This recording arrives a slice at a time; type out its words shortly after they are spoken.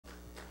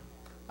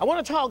I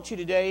want to talk to you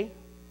today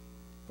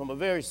from a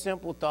very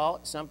simple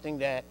thought, something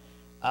that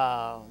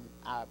our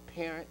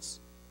parents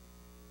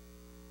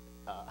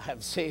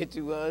have said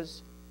to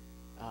us,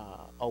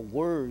 a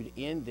word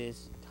in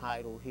this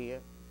title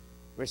here,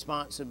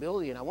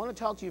 responsibility. And I want to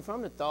talk to you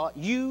from the thought,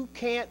 you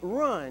can't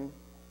run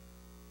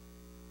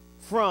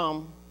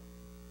from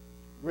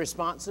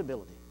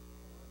responsibility.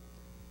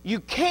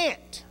 You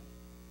can't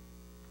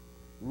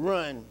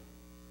run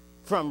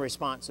from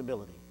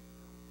responsibility.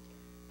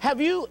 Have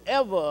you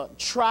ever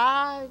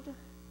tried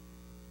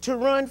to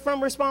run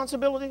from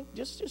responsibility?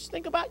 Just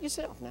think about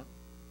yourself now.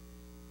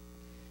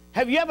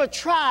 Have you ever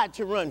tried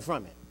to run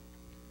from it?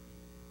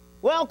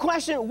 Well,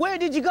 question, where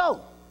did you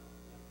go?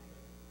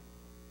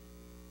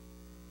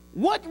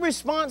 What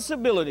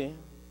responsibility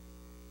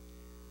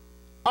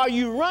are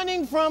you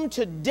running from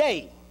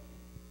today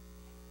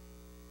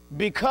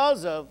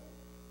because of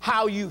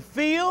how you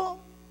feel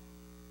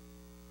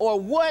or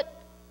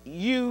what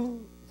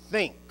you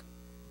think?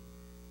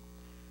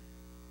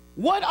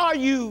 What are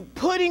you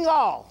putting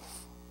off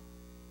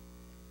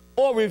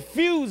or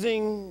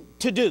refusing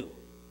to do?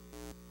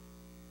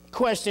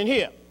 Question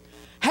here.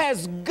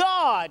 Has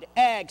God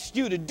asked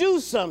you to do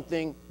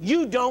something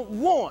you don't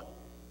want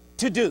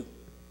to do?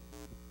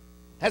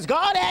 Has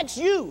God asked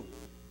you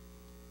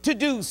to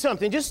do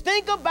something? Just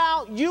think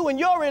about you and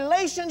your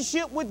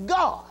relationship with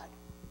God.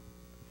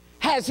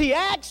 Has He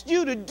asked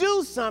you to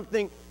do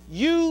something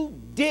you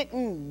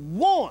didn't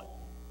want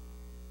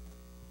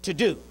to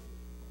do?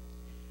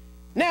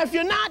 Now, if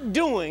you're not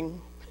doing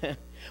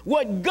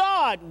what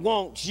God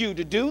wants you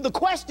to do, the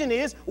question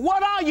is,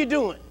 what are you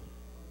doing?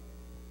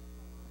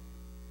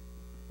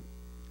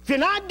 If you're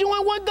not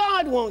doing what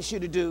God wants you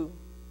to do,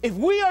 if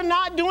we are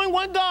not doing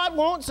what God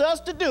wants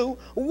us to do,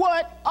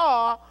 what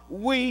are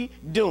we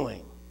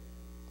doing?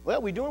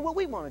 Well, we're doing what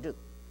we want to do.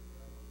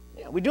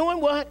 Yeah, we're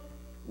doing what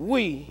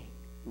we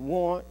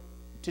want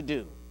to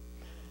do.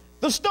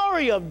 The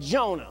story of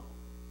Jonah,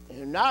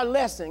 and our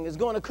lesson is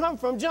going to come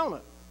from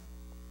Jonah.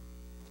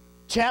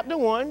 Chapter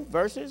 1,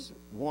 verses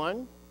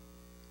 1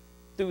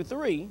 through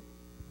 3.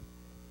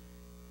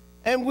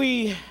 And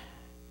we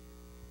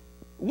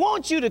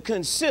want you to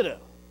consider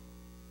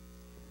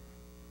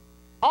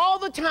all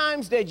the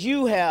times that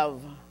you have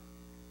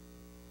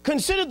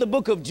considered the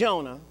book of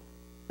Jonah,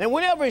 and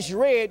whenever it's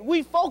read,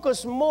 we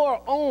focus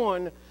more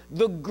on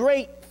the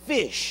great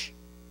fish.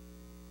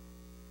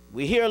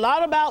 We hear a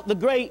lot about the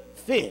great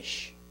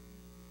fish.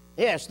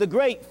 Yes, the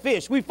great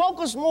fish. We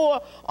focus more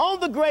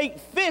on the great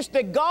fish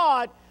that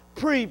God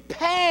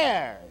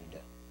prepared.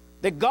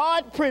 That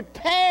God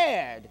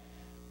prepared.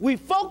 We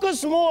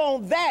focus more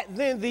on that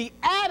than the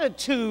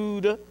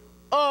attitude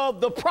of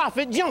the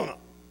prophet Jonah.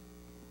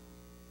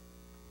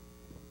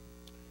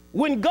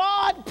 When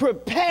God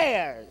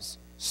prepares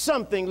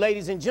something,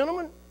 ladies and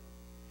gentlemen,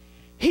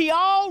 He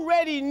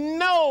already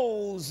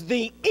knows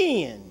the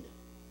end.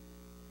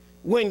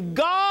 When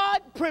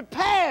God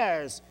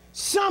prepares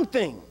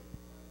something,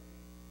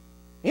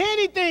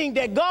 anything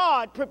that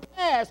God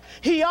prepares,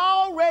 He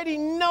already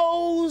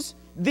knows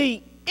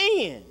the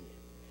end.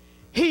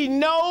 He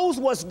knows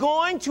what's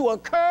going to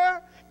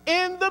occur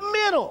in the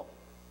middle.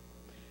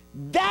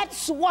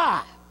 That's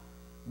why,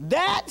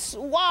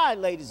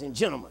 ladies and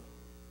gentlemen,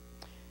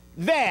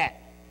 that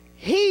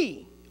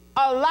He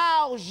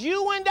allows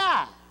you and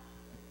I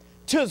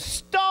to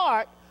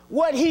start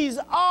what He's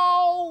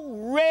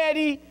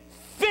already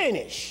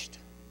finished.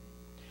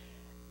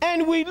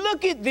 And we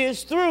look at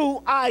this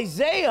through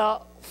Isaiah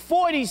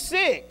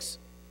 46,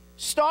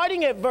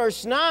 starting at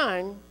verse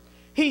 9.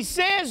 He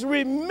says,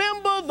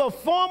 remember the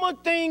former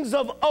things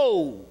of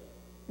old,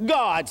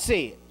 God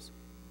says,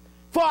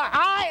 for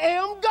I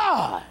am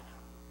God,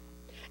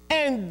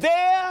 and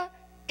there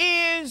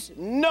is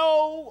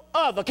no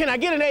other. Can I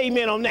get an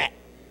amen on that?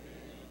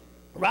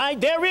 Right?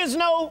 There is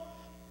no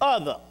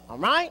other. All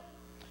right?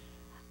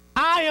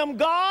 I am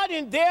God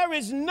and there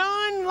is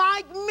none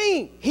like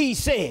me, He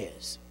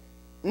says.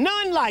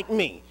 None like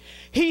me.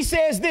 He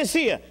says this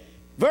here,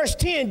 verse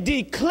 10,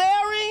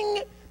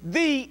 declaring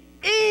the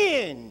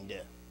end.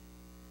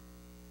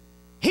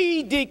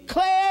 He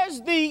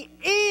declares the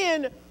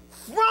end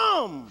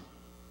from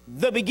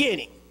the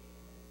beginning.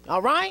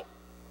 All right?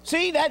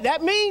 See,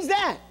 that means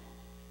that.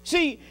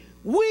 See,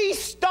 we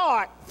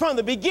start from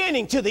the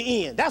beginning to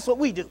the end. That's what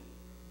we do.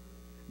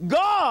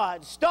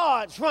 God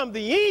starts from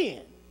the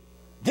end.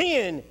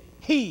 Then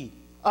He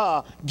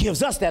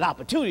gives us that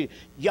opportunity.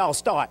 Y'all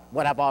start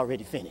what I've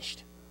already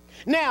finished.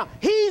 Now,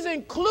 He's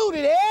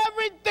included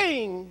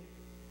everything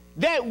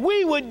that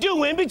we would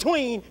do in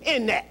between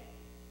in that.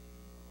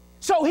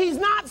 So He's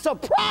not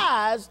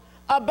surprised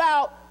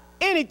about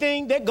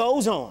anything that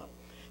goes on.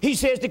 He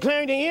says,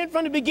 declaring the end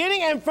from the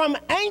beginning and from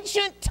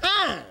ancient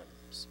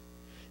times,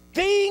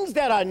 things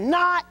that are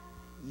not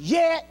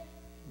yet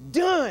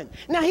done.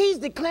 Now, He's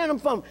declaring them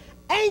from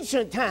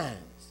ancient times.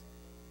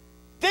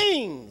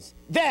 Things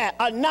that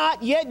are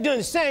not yet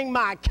done, saying,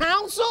 my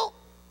counsel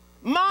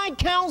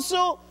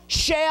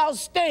shall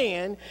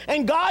stand.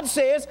 And God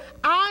says,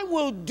 I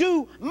will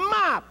do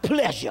my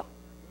pleasure.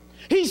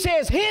 He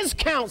says his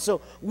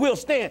counsel will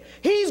stand.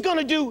 He's going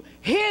to do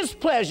his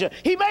pleasure.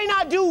 He may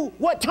not do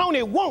what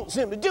Tony wants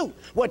him to do.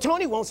 What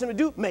Tony wants him to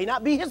do may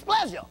not be his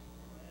pleasure.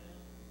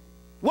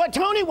 What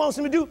Tony wants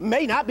him to do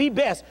may not be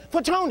best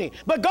for Tony.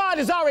 But God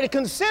has already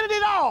considered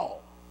it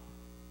all.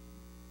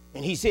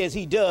 And he says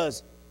he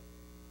does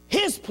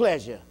his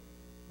pleasure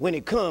when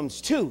it comes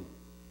to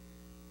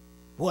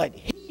what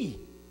he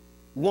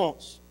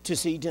wants to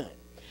see done.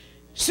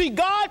 See,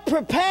 God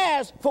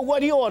prepares for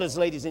what he orders,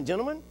 ladies and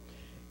gentlemen.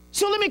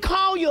 So let me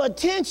call your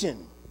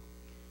attention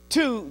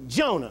to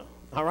Jonah,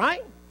 all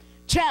right?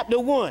 Chapter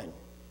 1.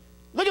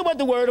 Look at what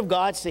the word of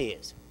God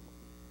says.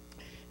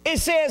 It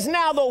says,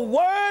 now the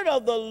word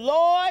of the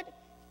Lord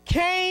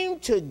came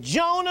to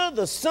Jonah,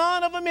 the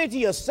son of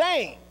Amittai,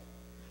 saying,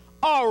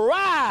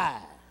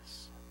 arise,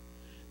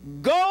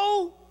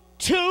 go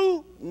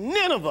to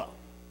Nineveh,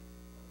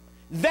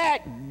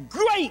 that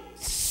great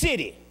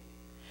city.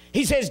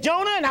 He says,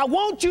 Jonah, and I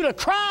want you to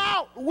cry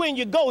out when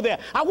you go there.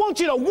 I want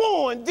you to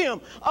warn them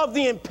of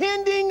the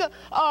impending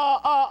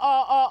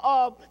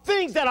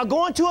things that are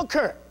going to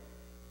occur.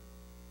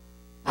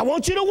 I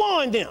want you to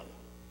warn them.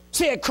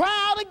 Said,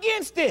 cry out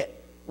against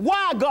it.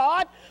 Why,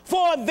 God?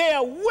 For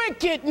their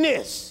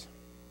wickedness.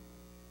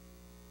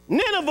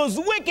 Nineveh's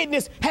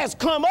wickedness has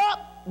come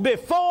up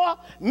before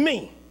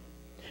me.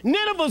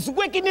 Nineveh's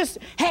wickedness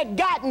had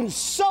gotten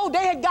so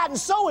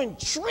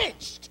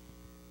entrenched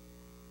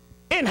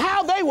in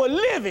how they were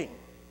living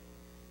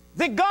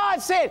that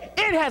God said,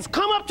 it has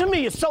come up to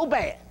me, it's so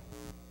bad.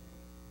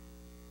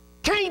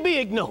 Can't be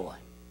ignored.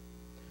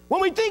 When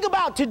we think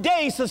about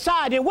today's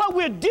society and what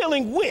we're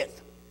dealing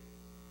with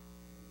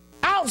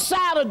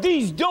outside of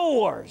these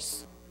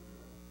doors,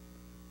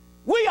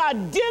 we are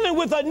dealing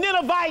with a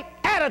Ninevite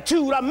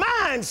attitude, a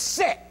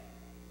mindset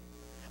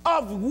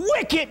of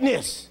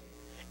wickedness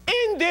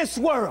in this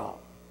world.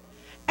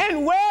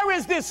 And where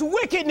is this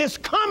wickedness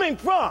coming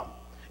from?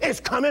 It's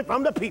coming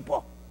from the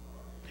people.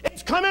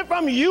 It's coming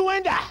from you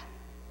and I.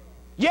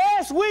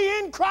 Yes, we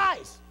in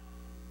Christ.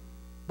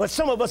 But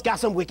some of us got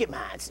some wicked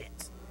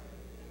mindsets.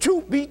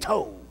 Truth be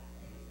told.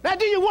 Now,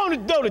 do you want to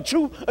know the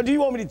truth, or do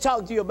you want me to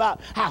talk to you about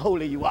how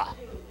holy you are?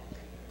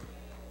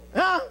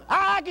 Huh?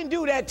 I can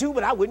do that too,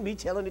 but I wouldn't be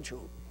telling the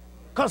truth.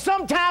 Because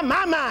sometimes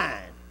my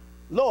mind,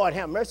 Lord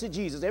have mercy,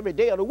 Jesus, every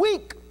day of the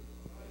week,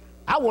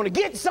 I want to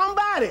get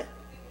somebody.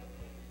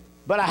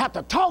 But I have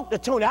to talk to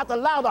Tony. I have to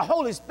allow the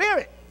Holy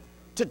Spirit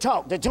to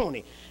talk to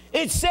Tony.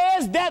 It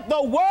says that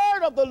the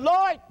word of the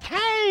Lord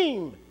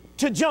came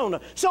to Jonah.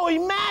 So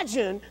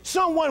imagine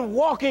someone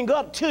walking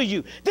up to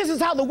you. This is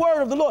how the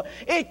word of the Lord,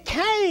 it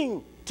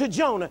came to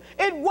Jonah.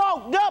 It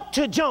walked up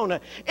to Jonah.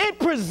 It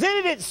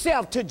presented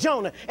itself to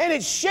Jonah. And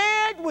it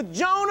shared with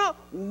Jonah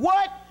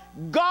what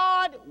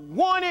God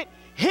wanted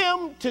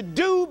him to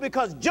do,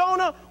 because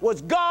Jonah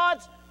was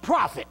God's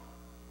prophet.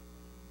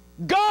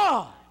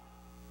 God's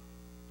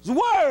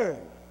word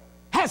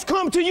has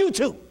come to you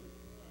too.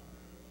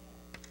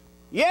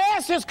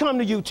 Yes, it's come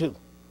to you too.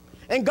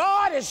 And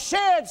God has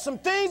shared some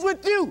things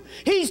with you.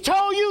 He's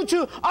told you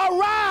to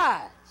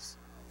arise.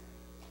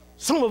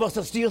 Some of us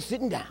are still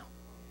sitting down.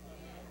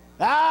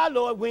 Ah,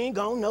 Lord, we ain't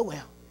going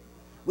nowhere.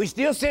 We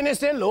still sitting and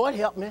saying, Lord,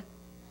 help me.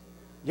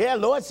 Yeah,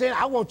 Lord said,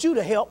 I want you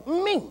to help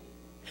me.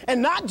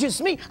 And not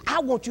just me, I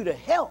want you to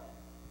help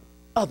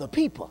other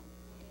people.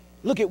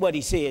 Look at what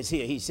he says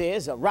here. He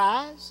says,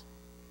 arise,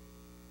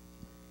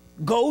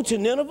 go to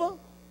Nineveh,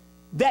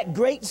 that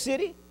great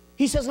city.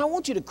 He says, I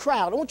want you to cry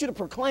out. I want you to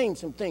proclaim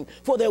some things,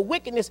 for their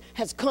wickedness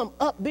has come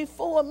up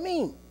before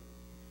me.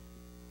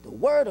 The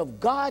word of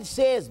God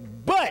says,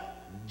 but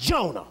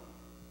Jonah.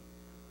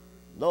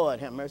 Lord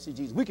have mercy,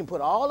 Jesus. We can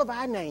put all of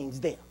our names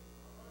there.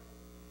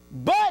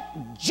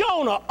 But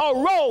Jonah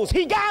arose.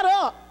 He got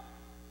up.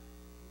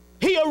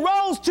 He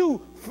arose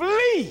to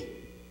flee.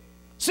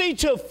 See,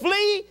 to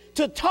flee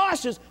to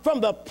Tarshish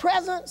from the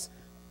presence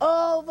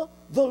of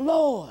the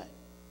Lord.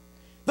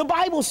 The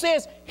Bible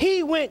says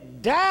he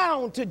went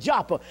down to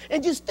Joppa.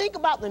 And just think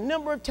about the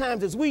number of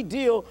times as we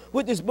deal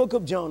with this book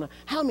of Jonah,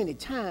 how many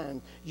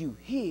times you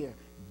hear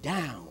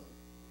down.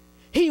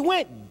 He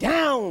went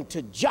down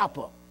to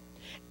Joppa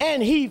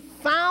and he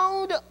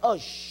found a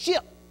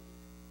ship.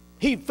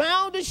 He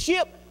found a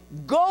ship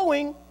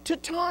going to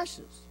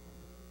Tarshish.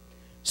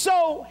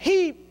 So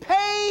he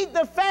paid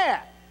the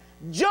fare.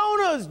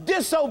 Jonah's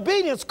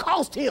disobedience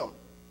cost him.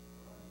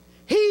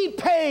 He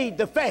paid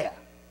the fare.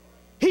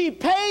 He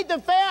paid the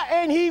fare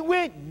and he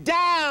went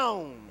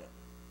down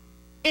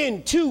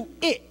into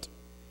it.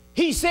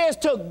 He says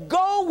to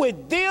go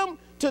with them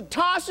to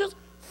Tarshish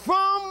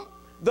from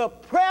the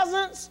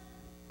presence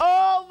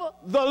of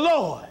the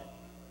Lord.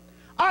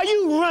 Are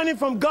you running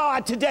from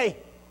God today?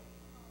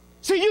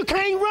 See, you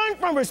can't run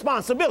from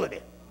responsibility.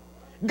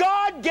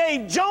 God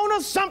gave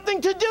Jonah something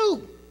to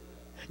do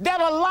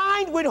that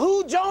aligned with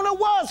who Jonah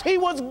was. He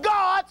was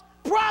God's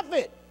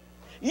prophet.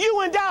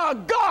 You and I are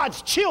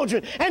God's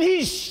children, and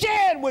he's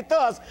shared with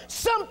us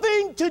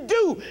something to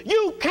do.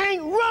 You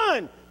can't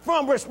run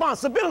from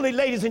responsibility,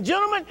 ladies and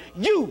gentlemen.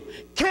 You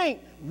can't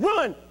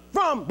run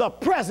from the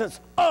presence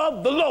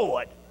of the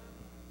Lord.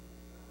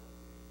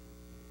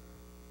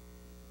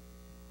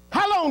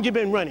 long you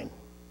been running?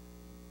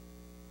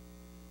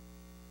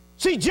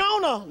 See,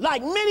 Jonah,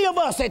 like many of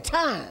us at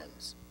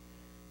times,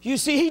 you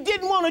see, he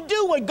didn't want to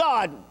do what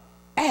God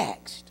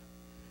asked.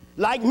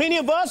 Like many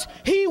of us,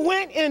 he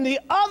went in the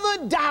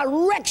other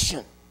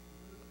direction,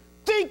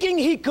 thinking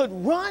he could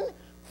run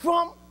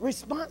from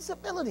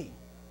responsibility.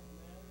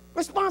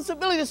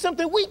 Responsibility is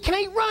something we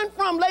can't run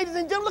from, ladies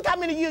and gentlemen. Look how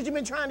many years you've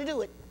been trying to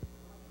do it.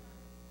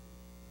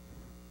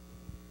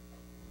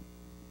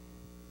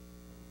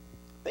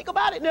 Think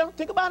about it now.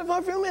 Think about it for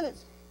a few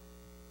minutes.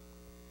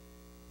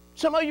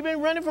 Some of you have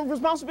been running from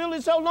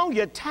responsibility so long,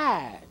 you're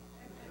tired.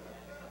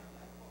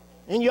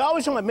 And you're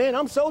always talking, man,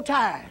 I'm so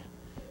tired.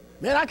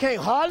 Man, I can't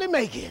hardly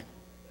make it.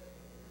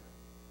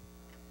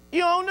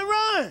 You're on the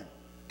run.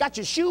 Got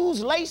your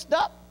shoes laced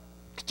up.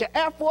 Got your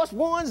Air Force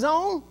Ones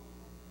on.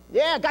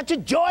 Yeah, got your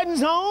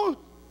Jordans on.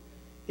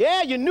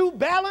 Yeah, your New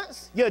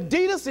Balance, your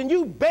Adidas, and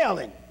you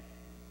bailing.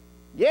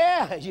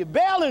 Yeah, you're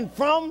bailing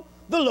from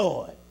the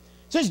Lord.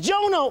 Since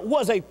Jonah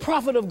was a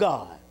prophet of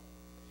God,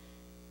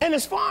 and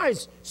as far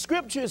as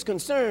Scripture is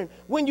concerned,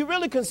 when you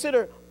really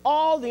consider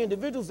all the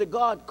individuals that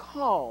God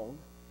called,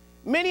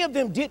 many of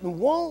them didn't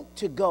want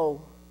to go,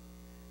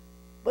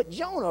 but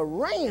Jonah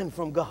ran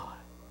from God.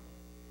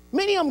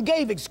 Many of them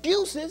gave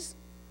excuses,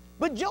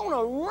 but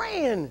Jonah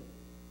ran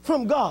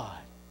from God.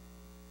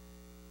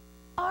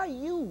 Are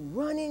you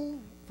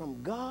running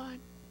from God?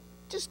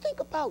 Just think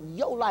about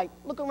your life.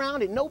 Look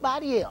around at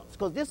nobody else,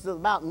 because this is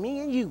about me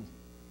and you.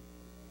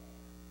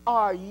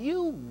 Are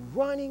you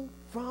running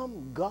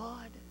from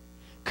God?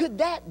 Could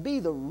that be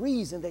the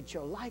reason that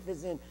your life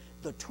is in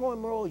the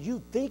turmoil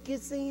you think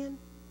it's in?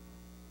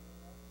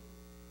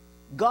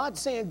 God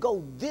saying,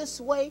 go this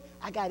way.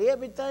 I got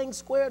everything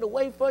squared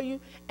away for you.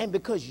 And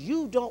because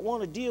you don't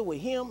want to deal with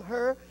him,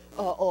 her,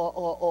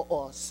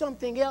 or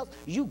something else,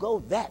 you go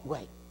that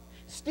way.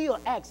 Still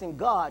asking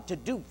God to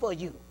do for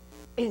you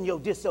in your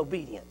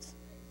disobedience.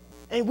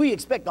 And we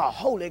expect a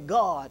holy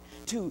God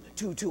to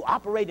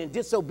operate in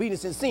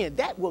disobedience and sin.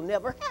 That will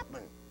never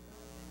happen.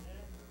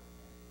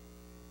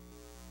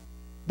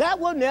 That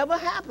will never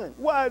happen.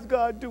 Why is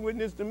God doing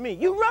this to me?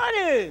 You're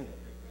running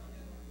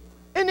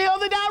in the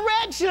other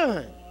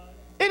direction.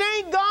 It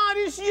ain't God,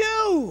 it's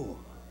you.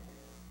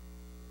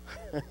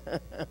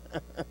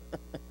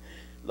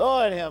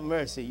 Lord have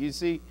mercy. You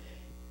see,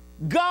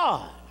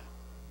 God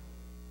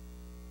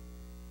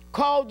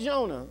called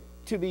Jonah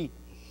to be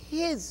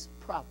his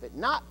prophet,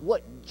 not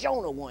what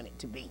Jonah wanted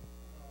to be.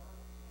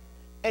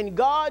 And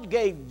God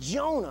gave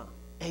Jonah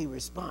a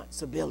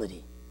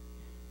responsibility.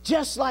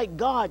 Just like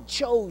God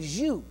chose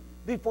you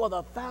before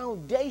the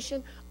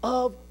foundation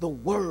of the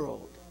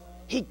world.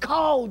 He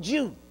called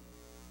you.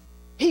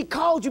 He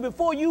called you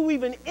before you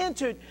even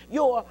entered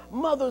your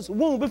mother's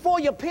womb. Before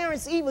your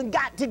parents even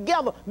got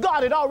together,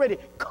 God had already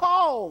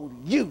called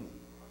you.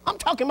 I'm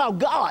talking about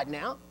God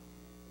now.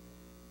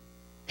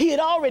 He had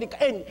already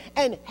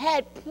and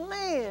had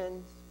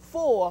plans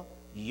for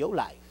your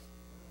life.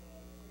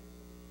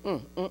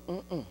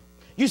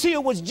 You see,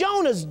 it was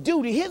Jonah's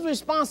duty, his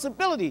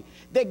responsibility,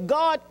 that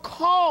God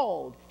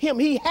called him.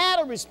 He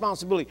had a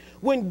responsibility.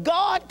 When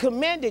God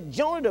commanded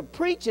Jonah to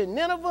preach in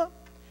Nineveh,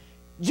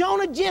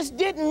 Jonah just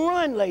didn't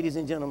run, ladies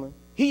and gentlemen.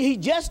 He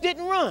just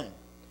didn't run.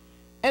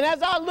 And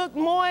as I look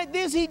more at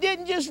this, he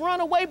didn't just run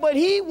away, but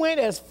he went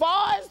as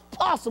far as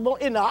possible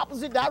in the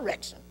opposite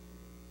direction.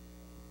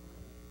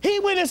 He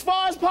went as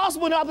far as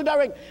possible in the opposite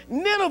direction.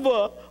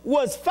 Nineveh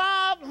was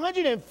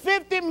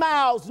 550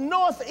 miles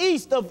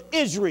northeast of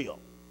Israel.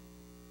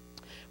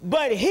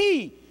 But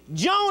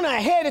Jonah,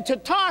 headed to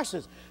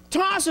Tarsus.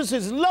 Tarsus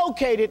is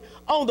located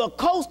on the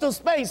coast of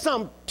Spain,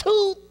 some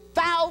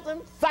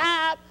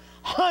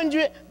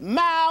 2,500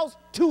 miles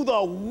to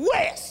the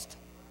west.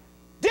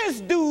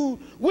 This dude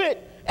went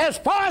as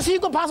far as he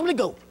could possibly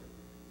go.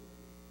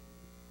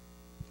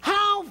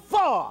 How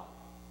far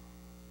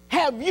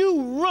have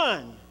you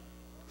run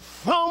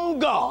from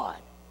God?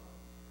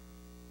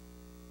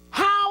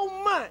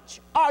 How much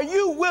are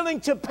you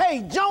willing to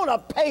pay? Jonah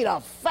paid a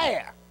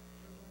fare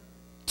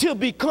to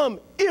become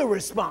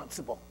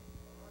irresponsible.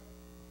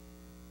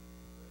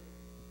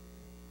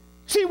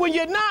 See, when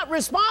you're not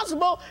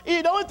responsible,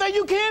 the only thing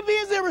you can be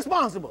is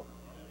irresponsible.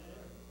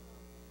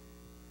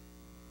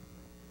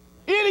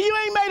 Either you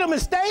ain't made a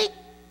mistake,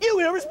 you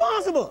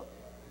irresponsible.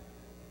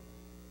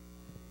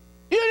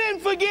 You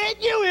didn't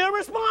forget, you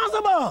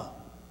irresponsible.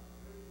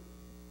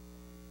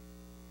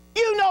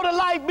 You know the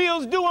light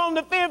bill's due on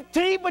the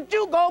 15th, but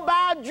you go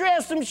buy a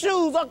dress, some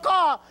shoes, a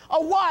car,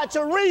 a watch,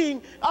 a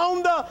ring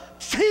on the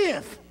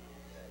 10th.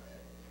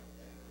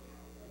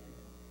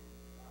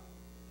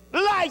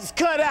 Lights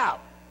cut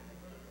out.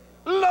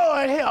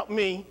 Lord help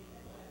me.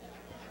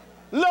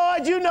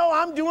 Lord, you know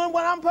I'm doing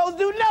what I'm supposed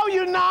to do. No,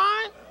 you're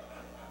not.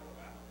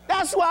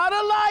 That's why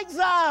the lights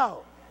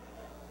out.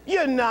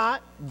 You're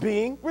not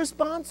being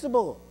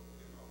responsible.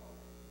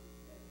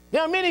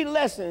 There are many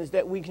lessons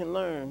that we can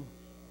learn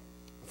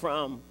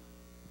from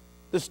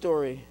the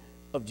story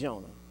of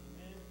Jonah.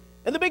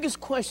 And the biggest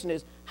question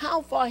is,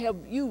 how far have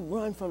you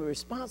run from the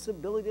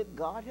responsibility that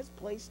God has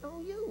placed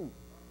on you?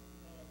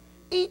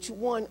 each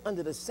one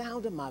under the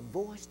sound of my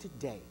voice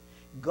today,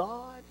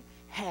 God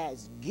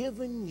has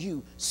given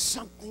you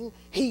something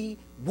he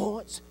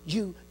wants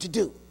you to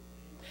do.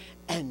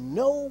 And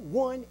no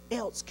one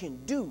else can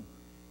do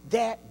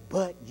that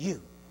but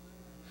you.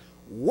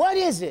 What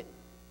is it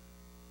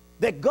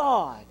that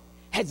God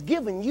has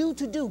given you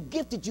to do,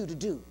 gifted you to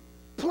do,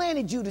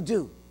 planted you to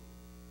do?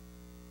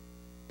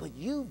 But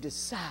you've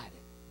decided,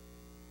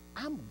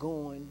 I'm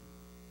going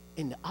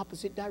in the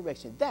opposite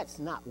direction. That's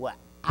not what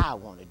I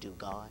want to do,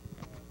 God.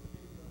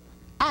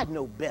 I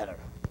know better.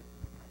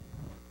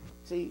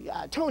 See,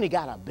 Tony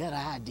got a better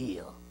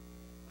idea.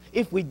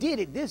 If we did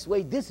it this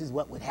way, this is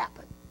what would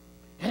happen.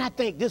 And I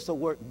think this will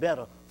work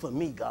better for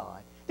me,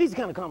 God. These are the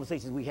kind of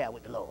conversations we have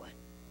with the Lord.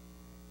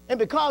 And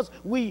because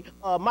we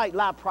might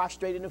lie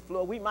prostrate in the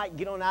floor, we might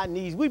get on our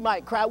knees, we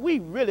might cry, we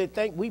really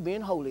think we're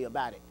being holy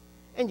about it.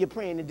 And you're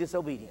praying in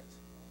disobedience.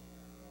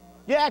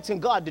 You're asking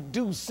God to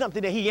do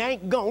something that he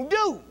ain't gonna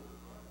do.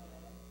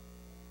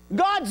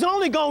 God's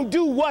only gonna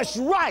do what's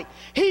right.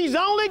 He's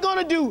only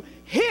gonna do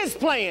his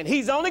plan.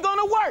 He's only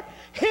gonna work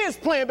his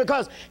plan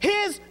because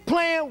his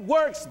plan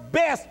works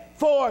best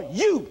for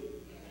you.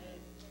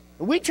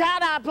 We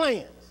tried our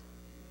plans.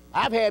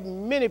 I've had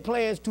many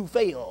plans to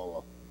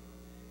fail,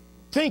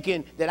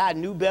 thinking that I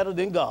knew better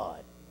than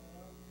God.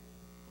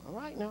 All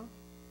right now.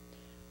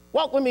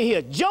 Walk with me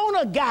here.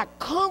 Jonah got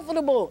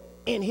comfortable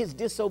in his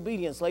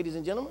disobedience, ladies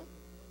and gentlemen.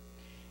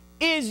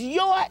 Is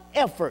your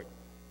effort,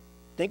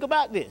 think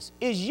about this,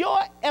 is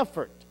your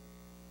effort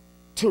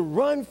to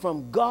run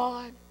from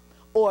God,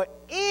 or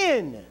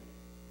in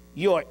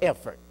your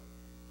effort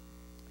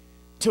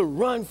to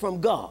run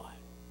from God,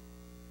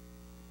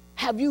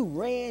 have you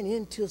ran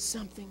into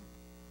something?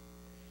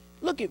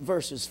 Look at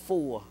verses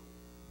 4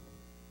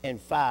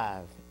 and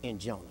 5 in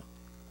Jonah.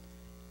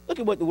 Look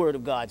at what the word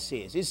of God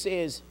says. It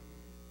says,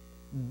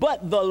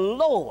 but the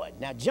Lord,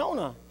 now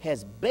Jonah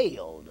has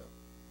bailed.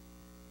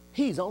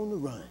 He's on the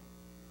run.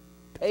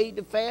 Paid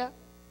the fare,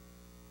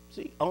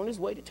 see, on his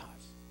way to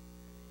Tarsus.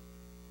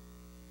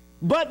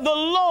 But the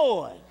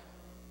Lord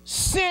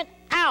sent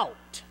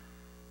out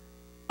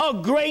a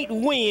great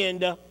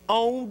wind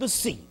on the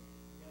sea,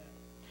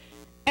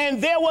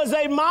 and there was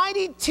a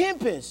mighty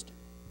tempest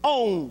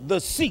on the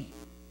sea,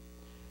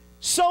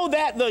 so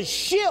that the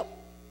ship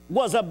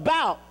was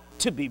about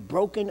to be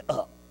broken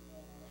up.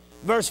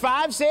 Verse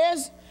 5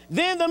 says,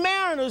 then the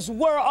mariners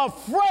were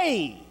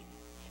afraid,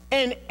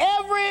 and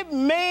every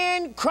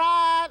man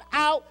cried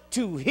out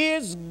to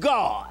his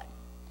God,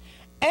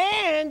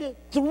 and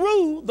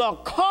threw the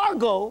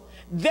cargo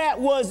that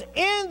was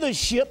in the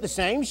ship, the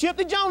same ship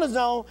that Jonah's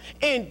on,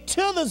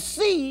 into the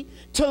sea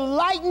to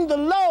lighten the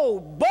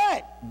load.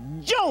 But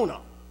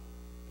Jonah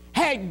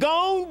had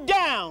gone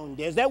down,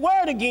 there's that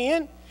word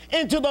again,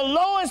 into the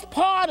lowest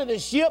part of the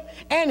ship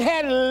and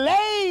had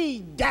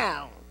laid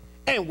down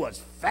and was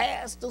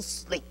fast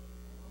asleep.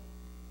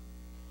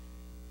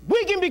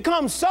 We can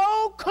become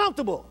so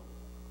comfortable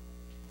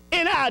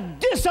in our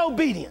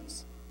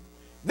disobedience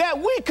that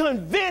we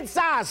convince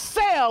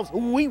ourselves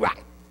we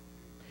right.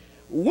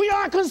 We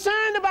are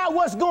concerned about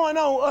what's going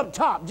on up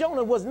top.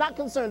 Jonah was not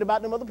concerned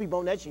about them other people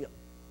on that ship.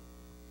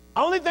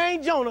 Only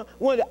thing Jonah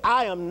wanted,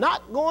 I am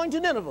not going to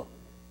Nineveh.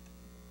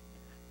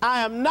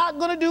 I am not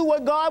going to do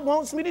what God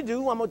wants me to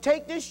do. I'm going to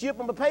take this ship,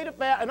 I'm going to pay the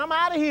fare, and I'm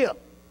out of here.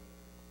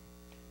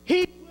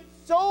 He put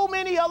so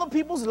many other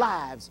people's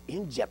lives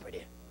in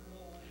jeopardy.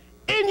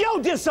 In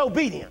your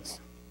disobedience,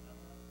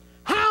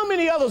 how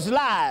many others'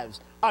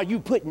 lives are you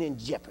putting in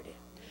jeopardy?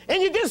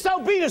 In your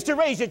disobedience to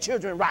raise your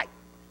children right,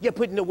 you're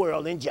putting the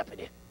world in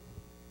jeopardy.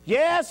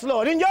 Yes,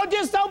 Lord. In your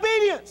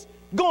disobedience,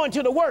 going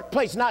to the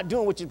workplace, not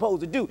doing what you're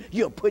supposed to do,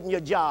 you're putting your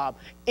job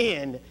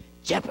in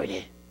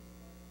jeopardy.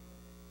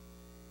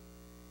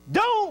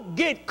 Don't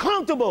get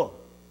comfortable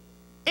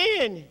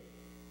in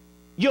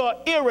your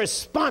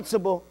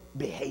irresponsible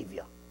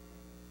behavior.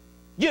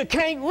 You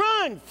can't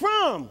run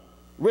from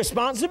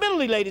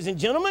responsibility, ladies and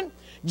gentlemen.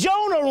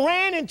 Jonah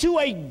ran into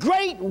a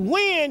great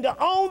wind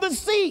on the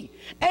sea,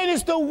 and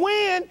it's the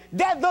wind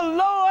that the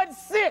Lord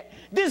sent.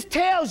 This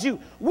tells you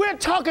we're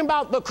talking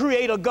about the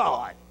Creator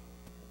God.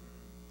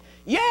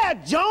 Yeah,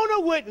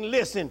 Jonah wouldn't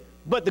listen,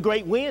 but the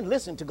great wind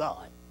listened to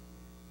God.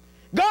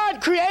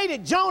 God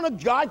created Jonah.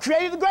 God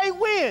created the great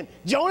wind.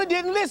 Jonah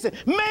didn't listen.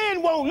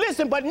 Man won't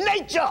listen, but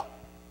nature,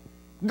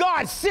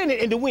 God sent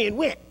it and the wind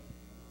went.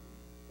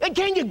 And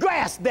can you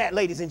grasp that,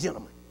 ladies and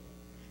gentlemen?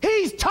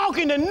 He's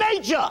talking to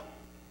nature.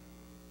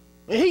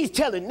 And he's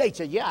telling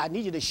nature, yeah, I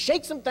need you to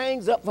shake some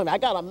things up for me. I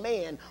got a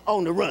man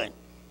on the run.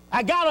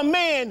 I got a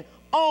man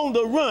on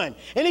the run.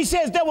 And he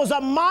says there was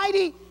a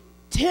mighty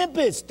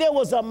tempest. There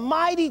was a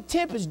mighty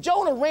tempest.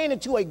 Jonah ran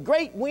into a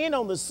great wind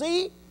on the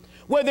sea,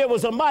 where there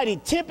was a mighty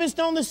tempest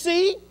on the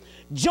sea.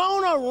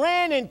 Jonah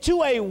ran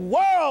into a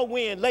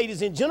whirlwind,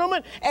 ladies and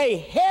gentlemen, a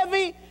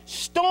heavy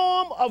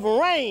storm of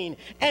rain,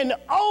 an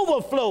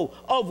overflow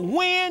of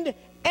wind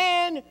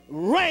and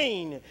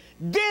rain.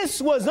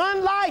 This was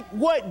unlike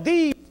what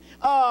these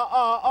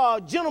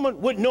gentlemen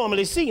would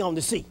normally see on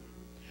the sea.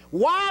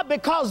 Why?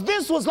 Because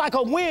this was like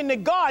a wind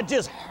that God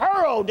just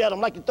hurled at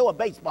them like you throw a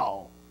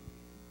baseball.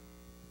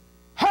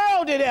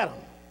 Hurled it at them.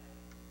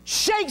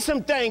 Shake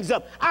some things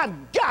up.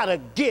 I've got to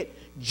get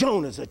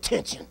Jonah's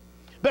attention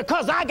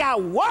because I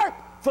got work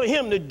for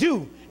him to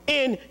do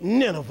in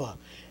Nineveh.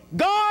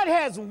 God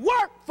has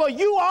work for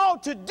you all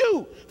to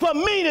do, for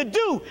me to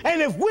do.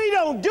 And if we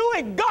don't do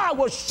it, God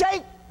will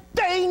shake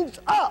things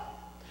up.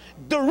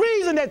 The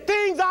reason that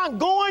things aren't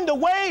going the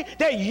way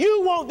that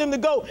you want them to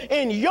go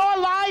in your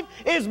life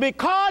is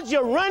because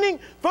you're running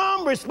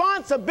from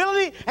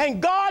responsibility,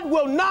 and God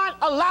will not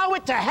allow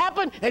it to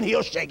happen, and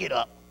he'll shake it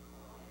up.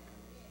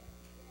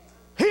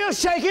 He'll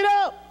shake it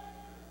up.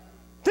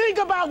 Think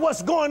about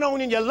what's going on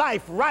in your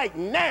life right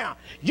now.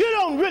 You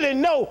don't really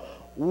know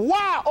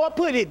why, or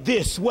put it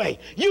this way.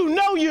 You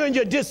know you're in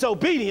your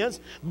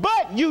disobedience,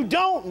 but you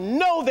don't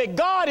know that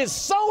God is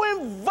so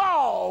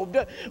involved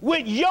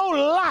with your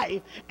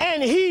life,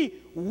 and he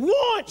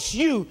wants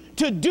you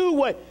to do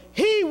what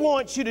he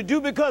wants you to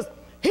do because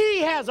he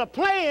has a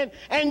plan,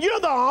 and you're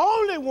the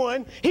only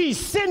one he's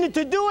sending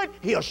to do it.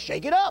 He'll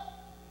shake it up.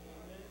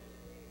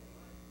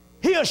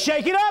 He'll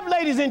shake it up,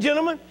 ladies and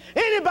gentlemen.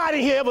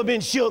 Anybody here ever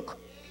been shook?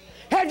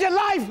 Has your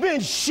life been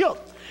shook?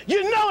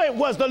 You know it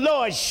was the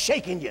Lord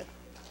shaking you.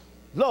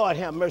 Lord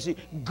have mercy.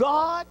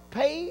 God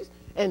pays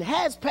and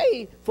has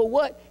paid for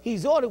what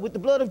he's ordered with the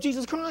blood of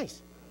Jesus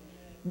Christ.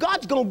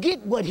 God's going to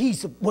get what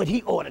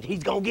he ordered.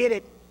 He's going to get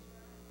it.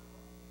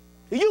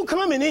 You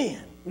coming in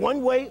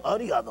one way or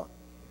the other.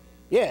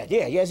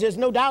 Yes, there's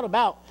no doubt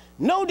about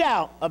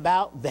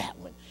that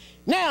one.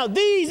 Now,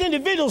 these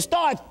individuals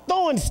start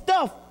throwing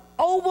stuff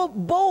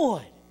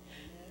overboard.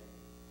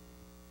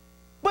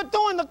 But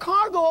throwing the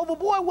cargo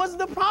overboard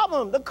wasn't the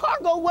problem. The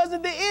cargo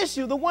wasn't the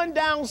issue. The one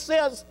down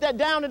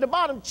at the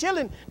bottom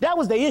chilling, that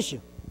was the issue.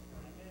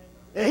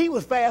 And he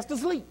was fast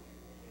asleep.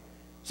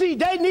 See,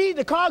 they need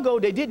the cargo.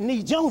 They didn't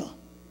need Jonah.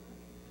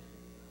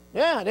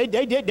 Yeah, they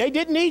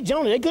didn't need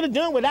Jonah. They could have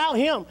done without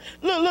him.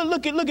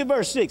 Look at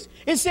verse 6.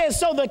 It says,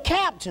 so the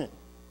captain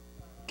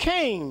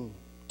came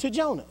to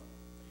Jonah.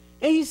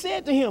 And he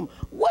said to him,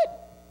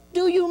 what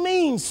do you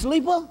mean,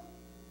 sleeper?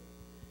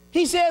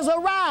 He says,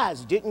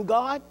 arise. Didn't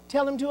God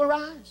tell him to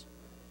arise?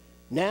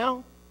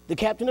 Now, the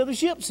captain of the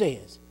ship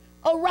says,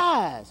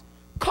 arise,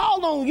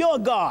 call on your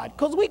God,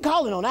 because we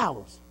calling on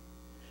ours.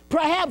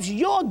 Perhaps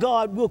your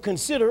God will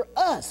consider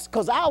us,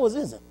 because ours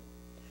isn't,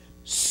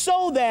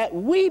 so that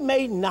we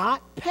may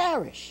not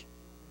perish.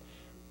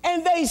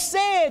 And they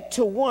said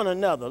to one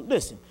another,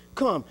 listen,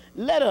 come,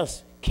 let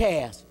us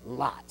cast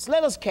lots.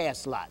 Let us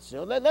cast lots.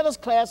 Let us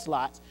cast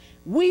lots.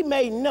 We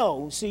may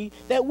know,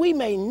 that we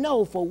may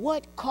know for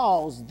what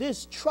cause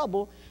this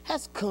trouble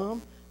has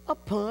come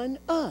upon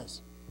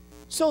us.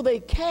 So they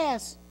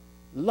cast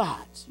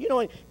lots. You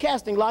know,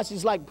 casting lots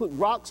is like put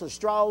rocks or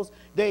straws.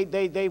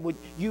 They would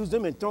use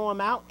them and throw them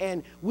out.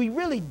 And we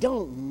really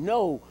don't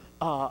know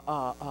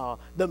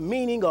the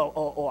meaning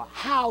or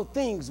how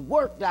things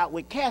worked out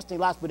with casting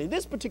lots. But in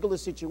this particular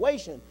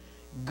situation,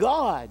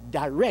 God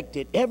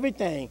directed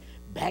everything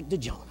back to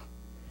Jonah.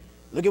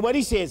 Look at what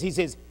he says. He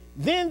says,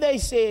 then they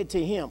said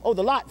to him,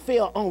 the lot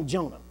fell on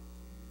Jonah.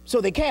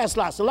 So they cast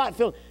lots, the lot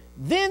fell.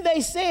 Then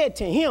they said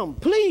to him,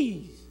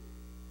 please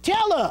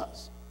tell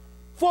us,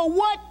 for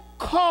what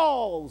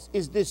cause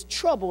is this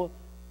trouble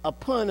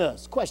upon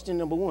us? Question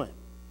number 1.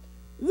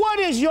 What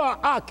is your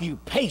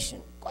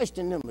occupation?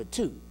 Question number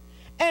 2.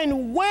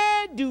 And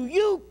where do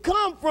you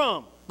come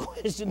from?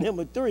 Question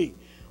number 3.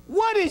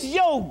 What is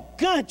your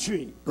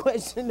country?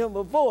 Question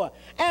number 4.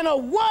 And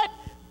of what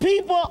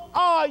people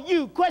are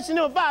you? Question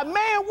number 5.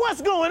 Man,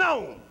 what's going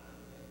on?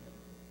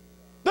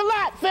 The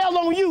lot fell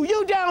on you.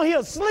 You down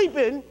here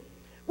sleeping.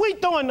 We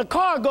throwing the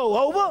cargo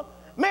over.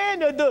 Man,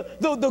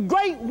 the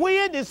great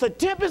wind, it's a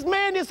tempest.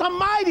 Man, it's a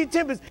mighty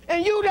tempest.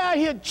 And you down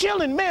here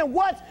chilling. Man,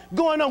 what's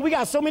going on? We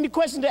got so many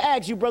questions to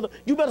ask you, brother.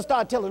 You better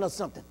start telling us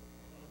something.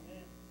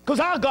 Because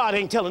our God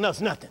ain't telling us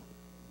nothing.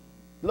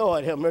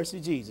 Lord have mercy,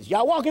 Jesus.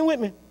 Y'all walking with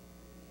me?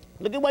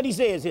 Look at what he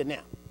says here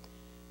now.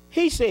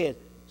 He says,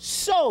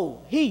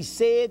 so he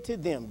said to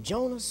them,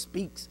 Jonah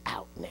speaks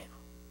out now.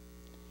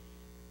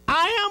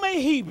 I am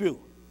a Hebrew.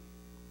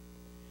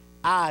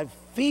 I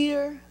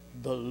fear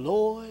the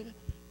Lord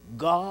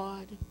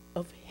God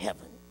of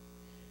heaven.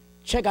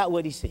 Check out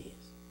what he says.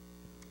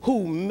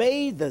 Who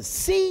made the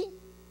sea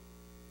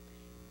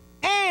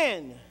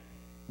and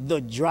the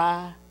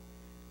dry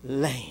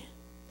land.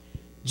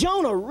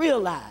 Jonah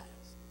realized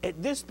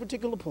at this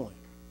particular point,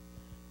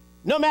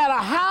 no matter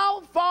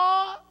how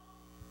far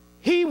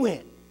he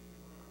went,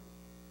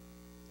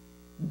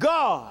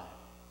 God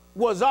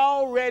was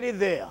already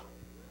there.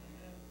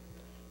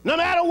 No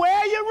matter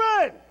where you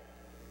run,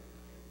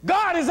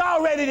 God is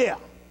already there.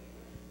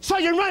 So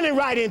you're running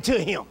right into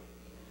him.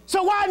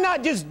 So why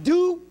not just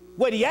do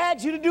what he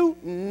asked you to do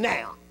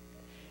now?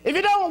 If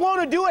you don't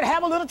want to do it,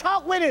 have a little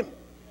talk with him.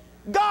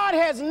 God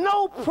has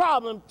no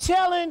problem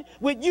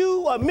with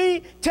you or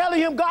me, telling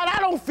him, God, I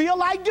don't feel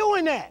like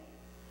doing that.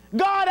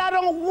 God, I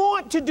don't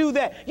want to do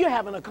that. You're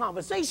having a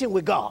conversation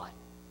with God.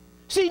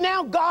 See,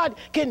 now God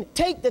can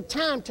take the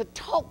time to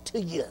talk to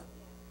you.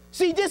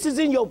 See, this is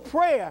in your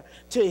prayer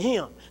to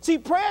him. See,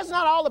 prayer is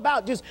not all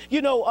about just,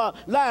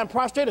 lying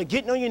prostrate or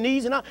getting on your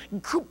knees and all.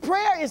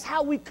 Prayer is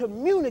how we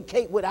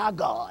communicate with our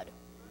God.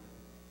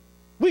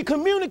 We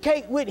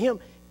communicate with him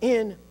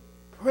in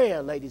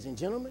prayer, ladies and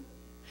gentlemen.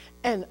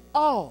 And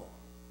all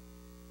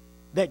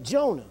that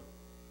Jonah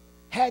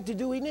had to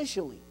do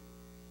initially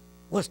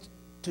was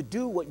to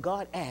do what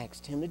God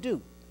asked him to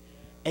do.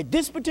 At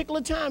this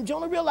particular time,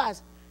 Jonah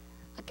realized,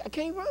 I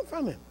can't run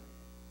from him.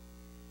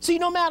 See,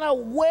 no matter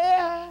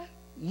where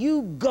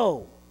you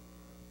go,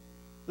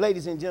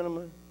 ladies and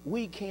gentlemen,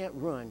 we can't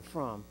run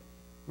from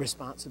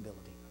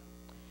responsibility.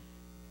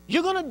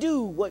 You're going to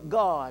do what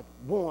God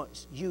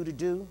wants you to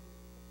do.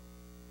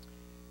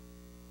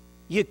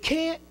 You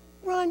can't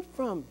run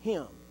from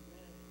him.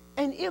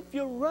 And if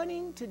you're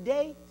running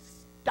today,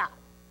 stop.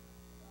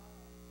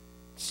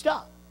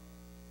 Stop.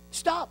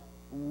 Stop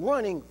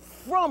running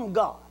from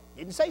God.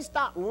 Didn't say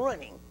stop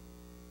running.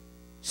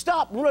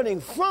 Stop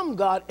running from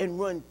God and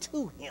run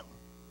to him.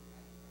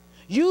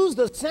 Use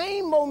the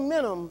same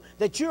momentum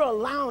that you're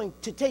allowing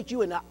to take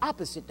you in the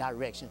opposite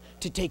direction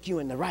to take you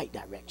in the right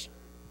direction.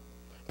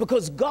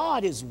 Because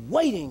God is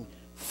waiting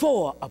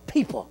for a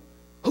people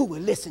who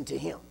will listen to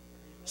him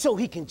so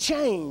he can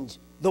change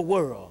the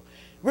world.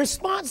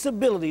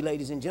 Responsibility,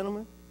 ladies and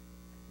gentlemen,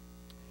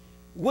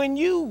 when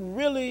you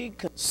really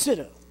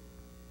consider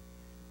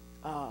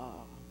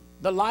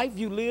the life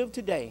you live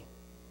today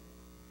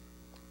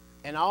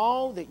and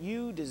all that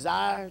you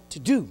desire to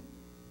do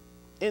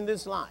in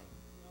this life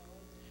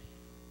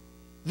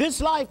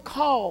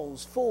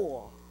calls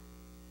for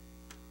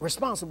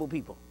responsible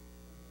people.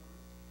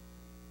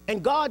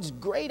 And God's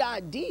great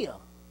idea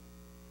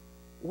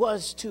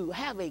was to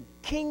have a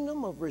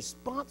kingdom of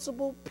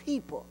responsible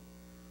people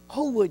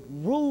who would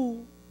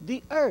rule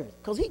the earth,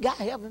 because he got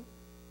heaven.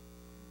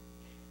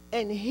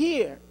 And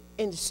here,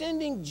 in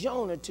sending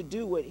Jonah to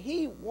do what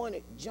he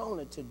wanted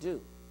Jonah to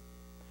do,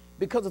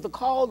 because of the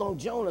call on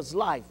Jonah's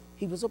life,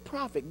 he was a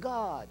prophet,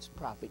 God's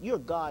prophet. You're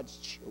God's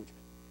children.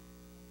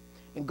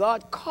 And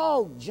God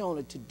called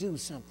Jonah to do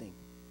something.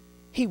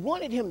 He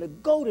wanted him to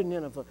go to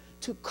Nineveh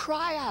to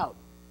cry out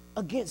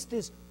against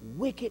this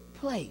wicked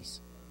place.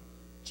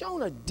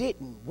 Jonah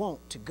didn't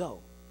want to go.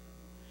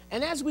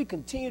 And as we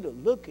continue to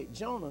look at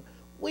Jonah,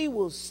 we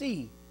will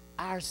see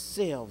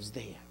ourselves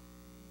there.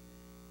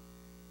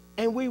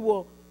 And we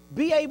will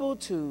be able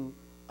to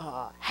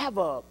have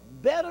a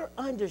better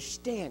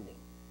understanding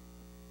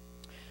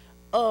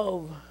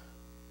of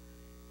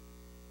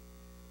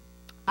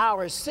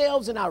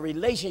ourselves and our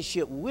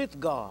relationship with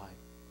God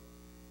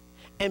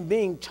and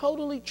being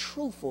totally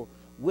truthful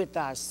with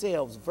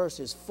ourselves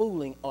versus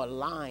fooling or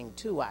lying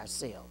to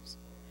ourselves.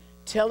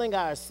 Telling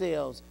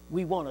ourselves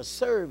we want to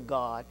serve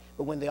God,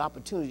 but when the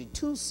opportunity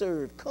to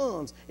serve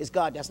comes, it's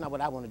God, that's not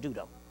what I want to do,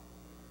 though.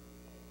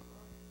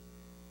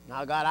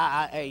 Now, God,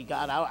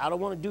 I don't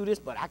want to do this,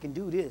 but I can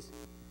do this.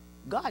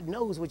 God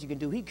knows what you can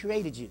do. He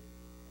created you.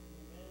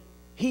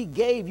 He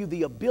gave you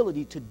the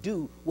ability to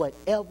do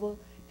whatever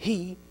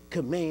he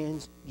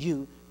commands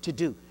you to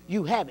do.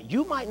 You have it.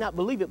 You might not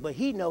believe it, but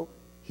he knows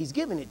he's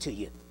given it to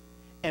you.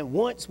 And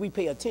once we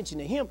pay attention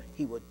to him,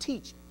 he will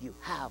teach you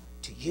how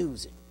to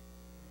use it.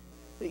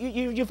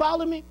 You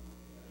follow me?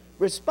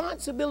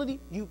 Responsibility,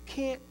 you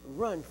can't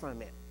run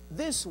from it.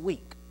 This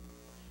week,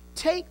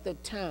 take the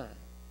time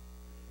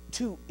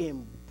to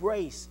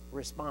embrace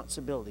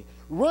responsibility.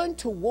 Run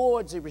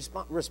towards a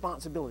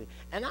responsibility.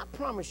 And I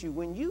promise you,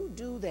 when you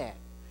do that,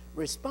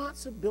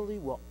 responsibility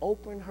will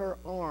open her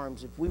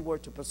arms. If we were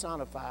to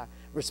personify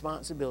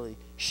responsibility,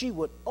 she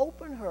would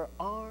open her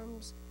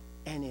arms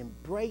and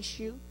embrace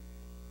you.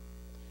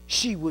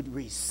 She would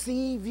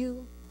receive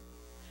you.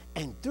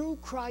 And through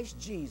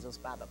Christ Jesus,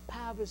 by the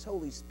power of his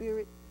Holy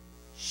Spirit,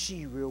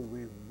 she will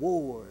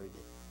reward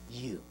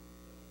you.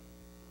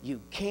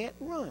 You can't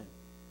run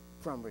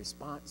from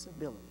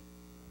responsibility.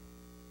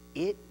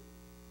 It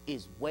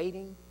is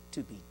waiting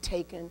to be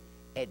taken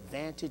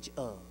advantage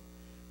of.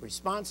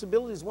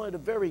 Responsibility is one of the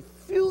very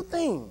few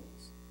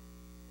things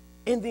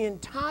in the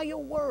entire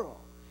world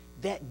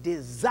that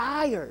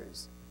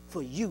desires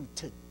for you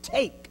to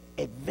take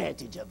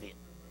advantage of it.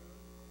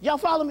 Y'all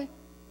follow me?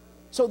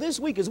 So this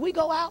week, as we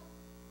go out,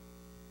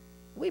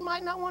 we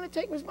might not want to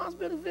take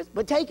responsibility for this,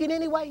 but take it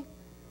anyway.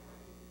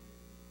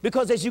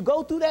 Because as you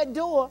go through that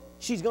door,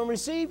 she's going to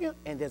receive you,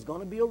 and there's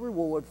going to be a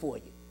reward for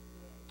you.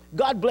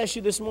 God bless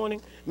you this morning.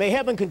 May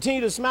heaven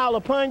continue to smile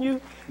upon you.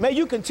 May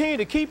you continue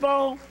to keep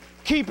on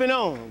keeping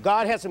on.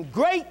 God has some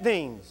great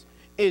things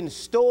in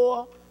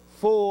store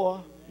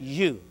for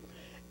you.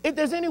 If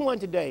there's anyone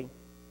today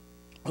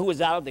who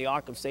is out of the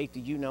ark of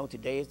safety, you know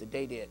today is the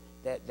day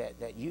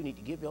that you need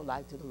to give your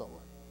life to the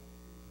Lord.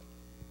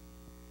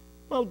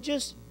 Well,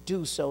 just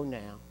do so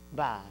now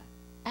by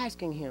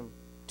asking him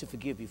to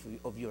forgive you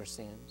of your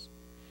sins.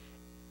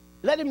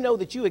 Let him know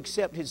that you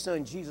accept his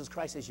son, Jesus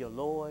Christ, as your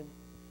Lord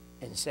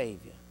and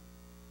Savior.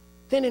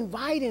 Then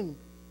invite him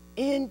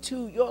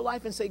into your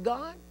life and say,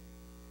 God,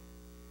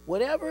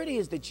 whatever it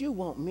is that you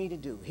want me to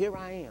do, here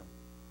I am.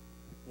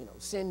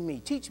 send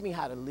me, teach me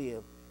how to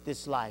live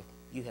this life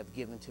you have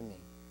given to me.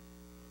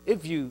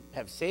 If you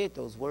have said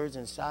those words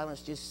in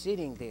silence, just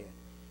sitting there,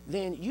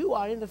 then you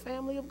are in the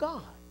family of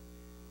God.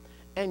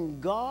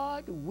 And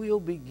God will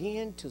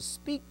begin to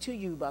speak to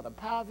you by the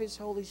power of his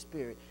Holy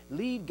Spirit,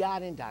 lead,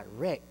 guide, and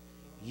direct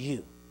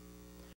you.